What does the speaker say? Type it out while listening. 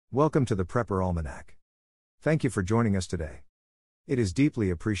Welcome to the Prepper Almanac. Thank you for joining us today. It is deeply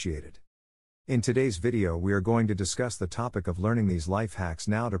appreciated. In today's video, we are going to discuss the topic of learning these life hacks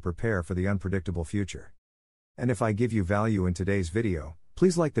now to prepare for the unpredictable future. And if I give you value in today's video,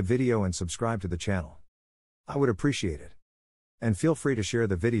 please like the video and subscribe to the channel. I would appreciate it. And feel free to share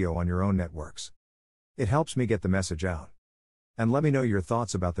the video on your own networks. It helps me get the message out. And let me know your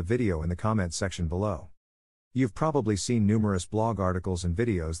thoughts about the video in the comments section below. You've probably seen numerous blog articles and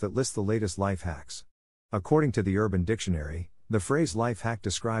videos that list the latest life hacks. According to the Urban Dictionary, the phrase life hack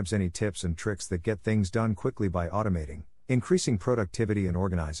describes any tips and tricks that get things done quickly by automating, increasing productivity and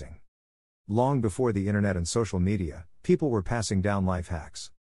organizing. Long before the internet and social media, people were passing down life hacks.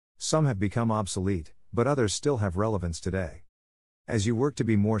 Some have become obsolete, but others still have relevance today. As you work to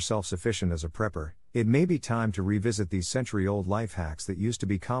be more self-sufficient as a prepper, it may be time to revisit these century-old life hacks that used to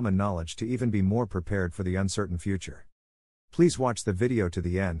be common knowledge to even be more prepared for the uncertain future. Please watch the video to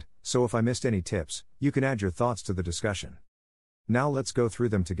the end, so if I missed any tips, you can add your thoughts to the discussion. Now let's go through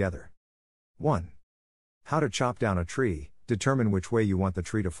them together. 1. How to chop down a tree. Determine which way you want the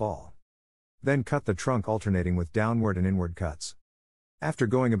tree to fall. Then cut the trunk alternating with downward and inward cuts. After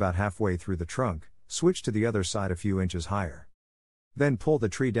going about halfway through the trunk, switch to the other side a few inches higher. Then pull the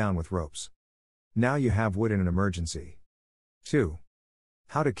tree down with ropes. Now you have wood in an emergency. 2.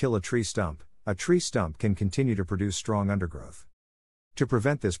 How to kill a tree stump. A tree stump can continue to produce strong undergrowth. To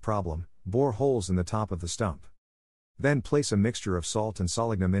prevent this problem, bore holes in the top of the stump. Then place a mixture of salt and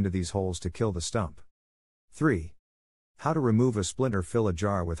solignum into these holes to kill the stump. 3. How to remove a splinter. Fill a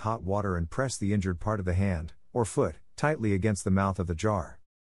jar with hot water and press the injured part of the hand, or foot, tightly against the mouth of the jar.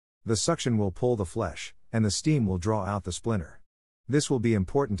 The suction will pull the flesh, and the steam will draw out the splinter. This will be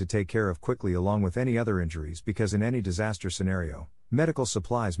important to take care of quickly along with any other injuries because in any disaster scenario, medical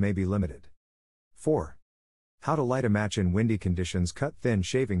supplies may be limited. 4. How to light a match in windy conditions. Cut thin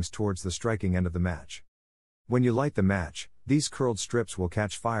shavings towards the striking end of the match. When you light the match, these curled strips will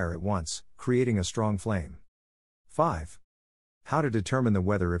catch fire at once, creating a strong flame. 5. How to determine the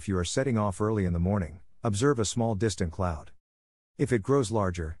weather. If you are setting off early in the morning, observe a small distant cloud. If it grows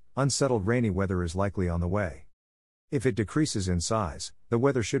larger, unsettled rainy weather is likely on the way. If it decreases in size, the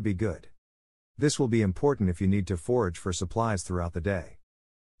weather should be good. This will be important if you need to forage for supplies throughout the day.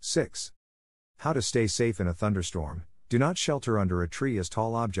 6. How to stay safe in a thunderstorm. Do not shelter under a tree as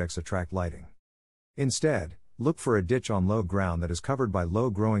tall objects attract lighting. Instead, look for a ditch on low ground that is covered by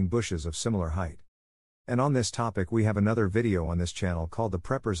low-growing bushes of similar height. And on this topic we have another video on this channel called The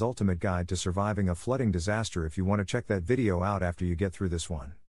Prepper's Ultimate Guide to Surviving a Flooding Disaster if you want to check that video out after you get through this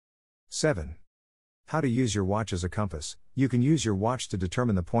one. 7. How to use your watch as a compass. You can use your watch to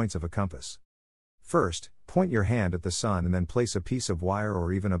determine the points of a compass. First, point your hand at the sun and then place a piece of wire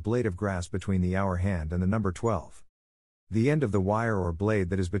or even a blade of grass between the hour hand and the number 12. The end of the wire or blade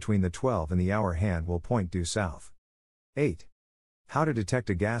that is between the 12 and the hour hand will point due south. 8. How to detect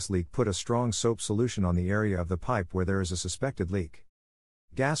a gas leak. Put a strong soap solution on the area of the pipe where there is a suspected leak.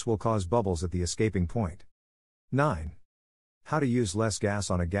 Gas will cause bubbles at the escaping point. 9. How to use less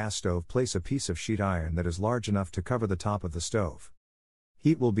gas on a gas stove. Place a piece of sheet iron that is large enough to cover the top of the stove.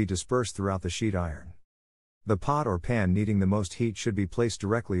 Heat will be dispersed throughout the sheet iron. The pot or pan needing the most heat should be placed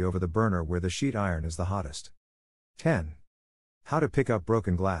directly over the burner where the sheet iron is the hottest. 10. How to pick up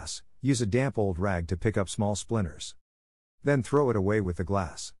broken glass. Use a damp old rag to pick up small splinters. Then throw it away with the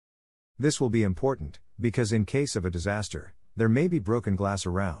glass. This will be important, because in case of a disaster, there may be broken glass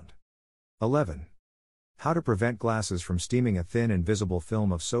around. 11. How to prevent glasses from steaming. A thin invisible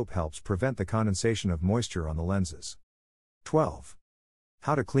film of soap helps prevent the condensation of moisture on the lenses. 12.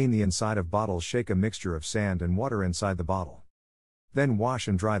 How to clean the inside of bottles. Shake a mixture of sand and water inside the bottle. Then wash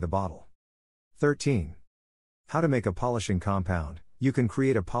and dry the bottle. 13. How to make a polishing compound. You can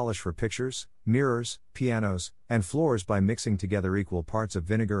create a polish for pictures, mirrors, pianos, and floors by mixing together equal parts of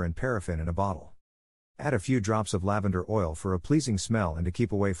vinegar and paraffin in a bottle. Add a few drops of lavender oil for a pleasing smell and to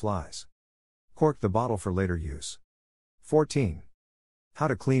keep away flies. Cork the bottle for later use. 14. How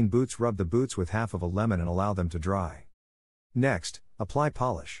to clean boots. Rub the boots with half of a lemon and allow them to dry. Next, apply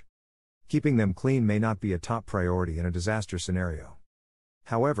polish. Keeping them clean may not be a top priority in a disaster scenario.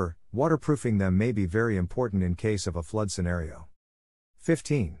 However, waterproofing them may be very important in case of a flood scenario.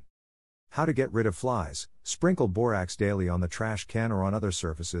 15. How to get rid of flies. Sprinkle borax daily on the trash can or on other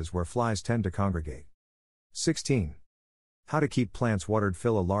surfaces where flies tend to congregate. 16. How to keep plants watered.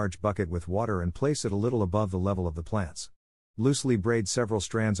 Fill a large bucket with water and place it a little above the level of the plants. Loosely braid several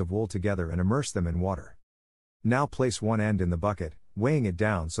strands of wool together and immerse them in water. Now place one end in the bucket, weighing it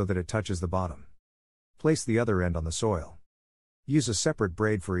down so that it touches the bottom. Place the other end on the soil. Use a separate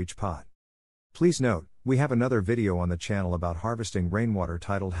braid for each pot. Please note, We have another video on the channel about harvesting rainwater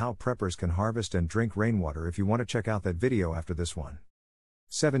titled How Preppers Can Harvest and Drink Rainwater if you want to check out that video after this one.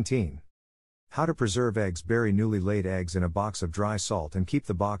 17. How to preserve eggs. Bury newly laid eggs in a box of dry salt and keep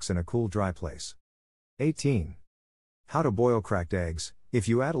the box in a cool, dry place. 18. How to boil cracked eggs. If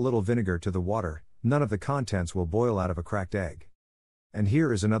you add a little vinegar to the water, none of the contents will boil out of a cracked egg. And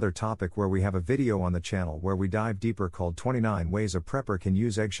here is another topic where we have a video on the channel where we dive deeper called 29 Ways a Prepper Can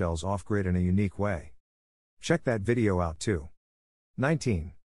Use Eggshells Off-Grid in a Unique Way. Check that video out too.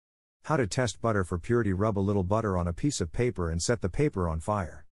 19. How to test butter for purity. Rub a little butter on a piece of paper and set the paper on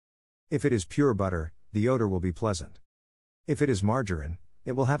fire. If it is pure butter, the odor will be pleasant. If it is margarine,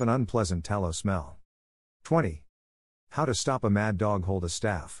 it will have an unpleasant tallow smell. 20. How to stop a mad dog. Hold a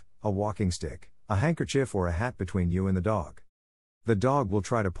staff, a walking stick, a handkerchief or a hat between you and the dog. The dog will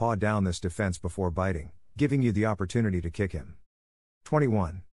try to paw down this defense before biting, giving you the opportunity to kick him.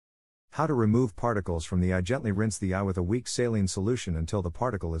 21. How to remove particles from the eye. Gently rinse the eye with a weak saline solution until the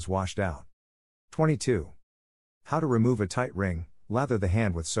particle is washed out. 22. How to remove a tight ring. Lather the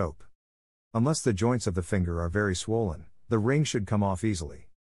hand with soap. Unless the joints of the finger are very swollen, the ring should come off easily.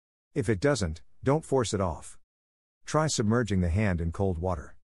 If it doesn't, don't force it off. Try submerging the hand in cold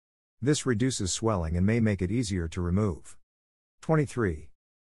water. This reduces swelling and may make it easier to remove. 23.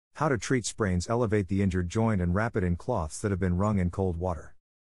 How to treat sprains. Elevate the injured joint and wrap it in cloths that have been wrung in cold water.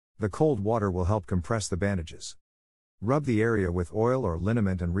 The cold water will help compress the bandages. Rub the area with oil or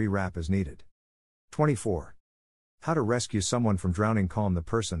liniment and re-wrap as needed. 24. How to rescue someone from drowning. Calm the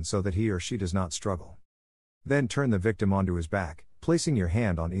person so that he or she does not struggle. Then turn the victim onto his back, placing your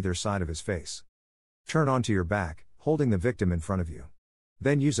hand on either side of his face. Turn onto your back, holding the victim in front of you.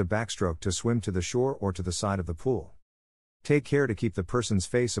 Then use a backstroke to swim to the shore or to the side of the pool. Take care to keep the person's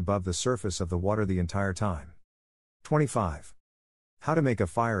face above the surface of the water the entire time. 25. How to make a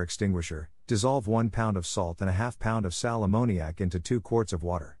fire extinguisher. Dissolve 1 pound of salt and a half pound of sal ammoniac into 2 quarts of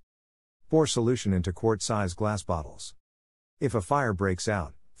water. Pour solution into quart-size glass bottles. If a fire breaks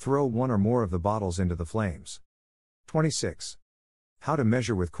out, throw 1 or more of the bottles into the flames. 26. How to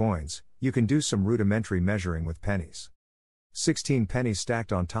measure with coins. You can do some rudimentary measuring with pennies. 16 pennies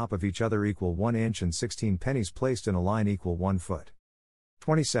stacked on top of each other equal 1 inch and 16 pennies placed in a line equal 1 foot.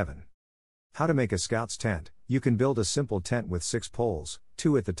 27. How to make a scout's tent. You can build a simple tent with 6 poles,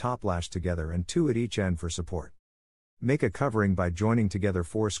 2 at the top lashed together and 2 at each end for support. Make a covering by joining together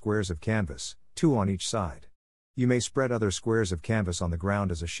 4 squares of canvas, 2 on each side. You may spread other squares of canvas on the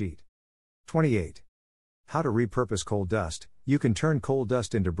ground as a sheet. 28. How to repurpose coal dust. You can turn coal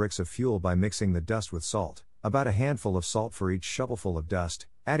dust into bricks of fuel by mixing the dust with salt, about a handful of salt for each shovelful of dust,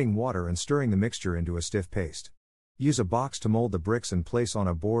 adding water and stirring the mixture into a stiff paste. Use a box to mold the bricks and place on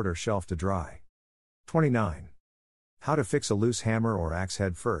a board or shelf to dry. 29. How to fix a loose hammer or axe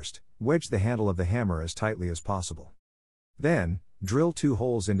head. First, wedge the handle of the hammer as tightly as possible. Then, drill 2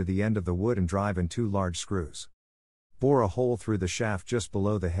 holes into the end of the wood and drive in 2 large screws. Bore a hole through the shaft just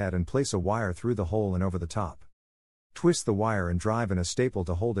below the head and place a wire through the hole and over the top. Twist the wire and drive in a staple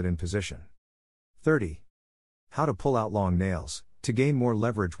to hold it in position. 30. How to pull out long nails. To gain more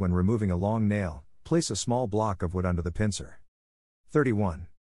leverage when removing a long nail, place a small block of wood under the pincer. 31.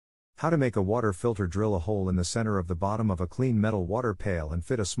 How to make a water filter. Drill a hole in the center of the bottom of a clean metal water pail and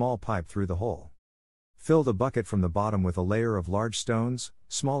fit a small pipe through the hole. Fill the bucket from the bottom with a layer of large stones,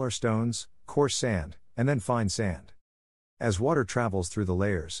 smaller stones, coarse sand, and then fine sand. As water travels through the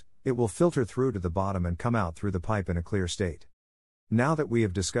layers, it will filter through to the bottom and come out through the pipe in a clear state. Now that we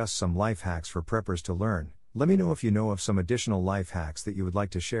have discussed some life hacks for preppers to learn, let me know if you know of some additional life hacks that you would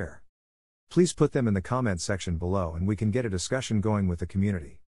like to share. Please put them in the comment section below and we can get a discussion going with the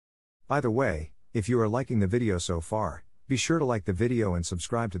community. By the way, if you are liking the video so far, be sure to like the video and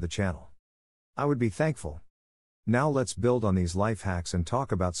subscribe to the channel. I would be thankful. Now let's build on these life hacks and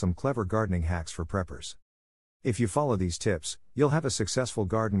talk about some clever gardening hacks for preppers. If you follow these tips, you'll have a successful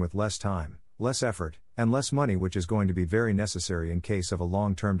garden with less time, less effort, and less money, which is going to be very necessary in case of a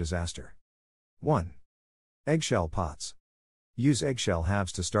long-term disaster. 1. Eggshell pots. Use eggshell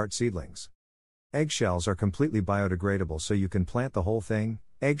halves to start seedlings. Eggshells are completely biodegradable, so you can plant the whole thing,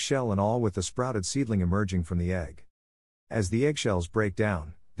 eggshell and all, with the sprouted seedling emerging from the egg. As the eggshells break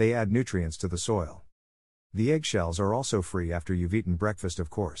down, they add nutrients to the soil. The eggshells are also free after you've eaten breakfast, of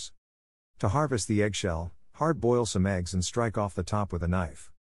course. To harvest the eggshell, hard boil some eggs and strike off the top with a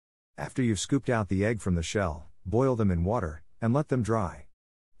knife. After you've scooped out the egg from the shell, boil them in water, and let them dry.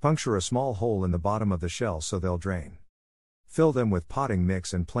 Puncture a small hole in the bottom of the shell so they'll drain. Fill them with potting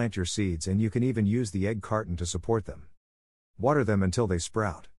mix and plant your seeds, and you can even use the egg carton to support them. Water them until they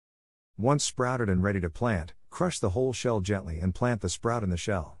sprout. Once sprouted and ready to plant, crush the whole shell gently and plant the sprout in the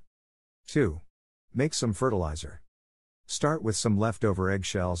shell. 2. Make some fertilizer. Start with some leftover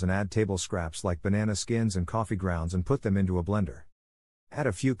eggshells and add table scraps like banana skins and coffee grounds and put them into a blender. Add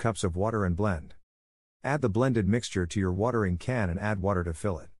a few cups of water and blend. Add the blended mixture to your watering can and add water to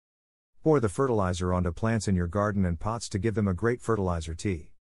fill it. Pour the fertilizer onto plants in your garden and pots to give them a great fertilizer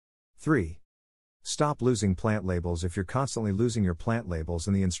tea. 3. Stop losing plant labels. If you're constantly losing your plant labels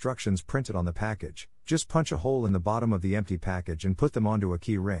and the instructions printed on the package, just punch a hole in the bottom of the empty package and put them onto a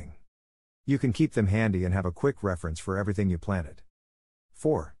key ring. You can keep them handy and have a quick reference for everything you planted.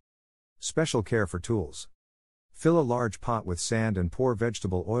 4. Special care for tools. Fill a large pot with sand and pour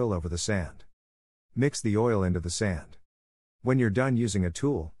vegetable oil over the sand. Mix the oil into the sand. When you're done using a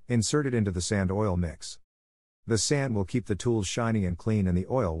tool, insert it into the sand oil mix. The sand will keep the tools shiny and clean and the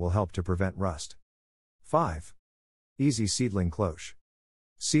oil will help to prevent rust. 5. Easy seedling cloche.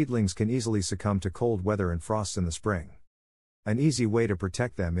 Seedlings can easily succumb to cold weather and frosts in the spring. An easy way to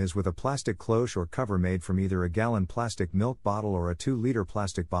protect them is with a plastic cloche or cover made from either a gallon plastic milk bottle or a 2-liter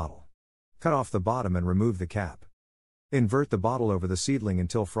plastic bottle. Cut off the bottom and remove the cap. Invert the bottle over the seedling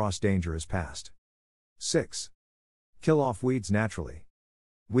until frost danger is past. 6. Kill off weeds naturally.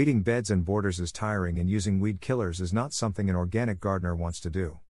 Weeding beds and borders is tiring and using weed killers is not something an organic gardener wants to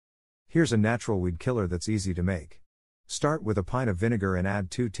do. Here's a natural weed killer that's easy to make. Start with a pint of vinegar and add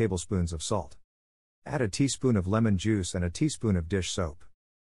 2 tablespoons of salt. Add a teaspoon of lemon juice and a teaspoon of dish soap.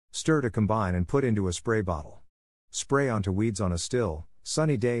 Stir to combine and put into a spray bottle. Spray onto weeds on a still,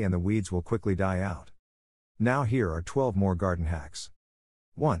 sunny day and the weeds will quickly die out. Now here are 12 more garden hacks.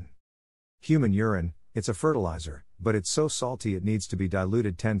 1. Human urine. It's a fertilizer, but it's so salty it needs to be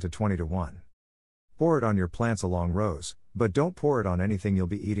diluted 10 to 20 to 1. Pour it on your plants along rows, but don't pour it on anything you'll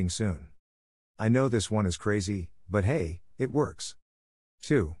be eating soon. I know this one is crazy, but hey, it works.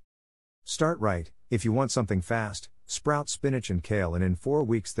 2. Start right. If you want something fast, sprout spinach and kale and in 4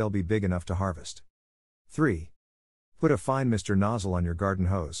 weeks they'll be big enough to harvest. 3. Put a fine mister nozzle on your garden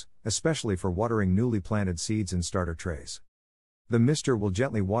hose, especially for watering newly planted seeds in starter trays. The mister will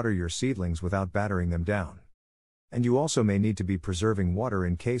gently water your seedlings without battering them down. And you also may need to be preserving water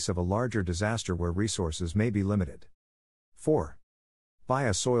in case of a larger disaster where resources may be limited. 4. Buy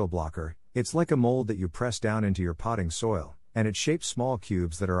a soil blocker. It's like a mold that you press down into your potting soil, and it shapes small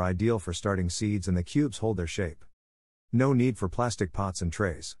cubes that are ideal for starting seeds and the cubes hold their shape. No need for plastic pots and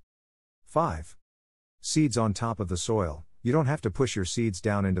trays. 5. Seeds on top of the soil. You don't have to push your seeds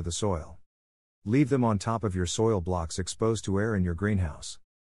down into the soil. Leave them on top of your soil blocks exposed to air in your greenhouse.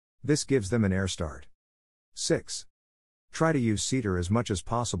 This gives them an air start. 6. Try to use cedar as much as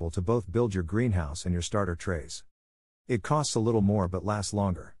possible to both build your greenhouse and your starter trays. It costs a little more but lasts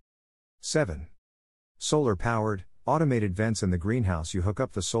longer. 7. Solar-powered, automated vents in the greenhouse. You hook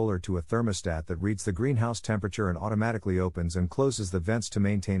up the solar to a thermostat that reads the greenhouse temperature and automatically opens and closes the vents to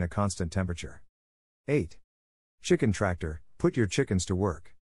maintain a constant temperature. 8. Chicken tractor. Put your chickens to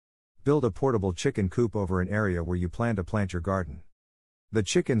work. Build a portable chicken coop over an area where you plan to plant your garden. The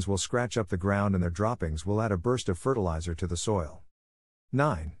chickens will scratch up the ground and their droppings will add a burst of fertilizer to the soil.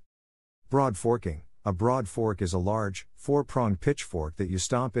 9. Broad forking. A broad fork is a large, 4-pronged pitchfork that you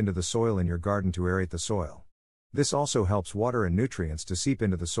stomp into the soil in your garden to aerate the soil. This also helps water and nutrients to seep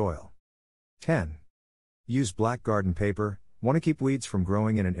into the soil. 10. Use black garden paper. Want to keep weeds from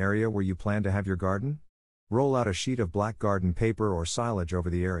growing in an area where you plan to have your garden? Roll out a sheet of black garden paper or silage over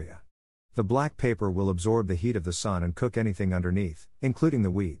the area. The black paper will absorb the heat of the sun and cook anything underneath, including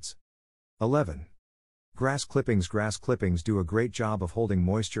the weeds. 11. Grass clippings. Grass clippings do a great job of holding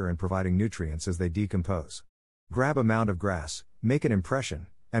moisture and providing nutrients as they decompose. Grab a mound of grass, make an impression,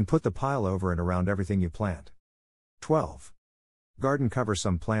 and put the pile over and around everything you plant. 12. Garden cover.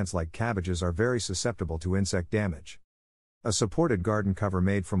 Some plants like cabbages are very susceptible to insect damage. A supported garden cover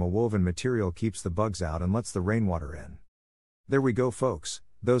made from a woven material keeps the bugs out and lets the rainwater in. There we go, folks.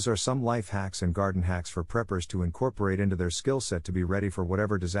 Those are some life hacks and garden hacks for preppers to incorporate into their skill set to be ready for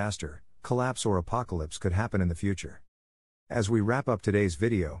whatever disaster, collapse or apocalypse could happen in the future. As we wrap up today's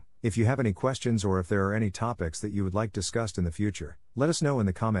video, if you have any questions or if there are any topics that you would like discussed in the future, let us know in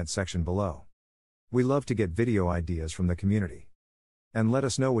the comments section below. We love to get video ideas from the community. And let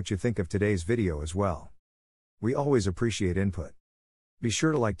us know what you think of today's video as well. We always appreciate input. Be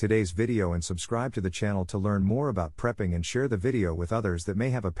sure to like today's video and subscribe to the channel to learn more about prepping and share the video with others that may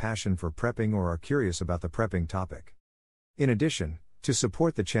have a passion for prepping or are curious about the prepping topic. In addition, to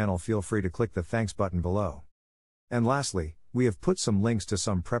support the channel, feel free to click the thanks button below. And lastly, we have put some links to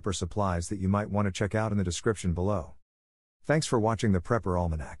some prepper supplies that you might want to check out in the description below. Thanks for watching the Prepper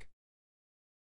Almanac.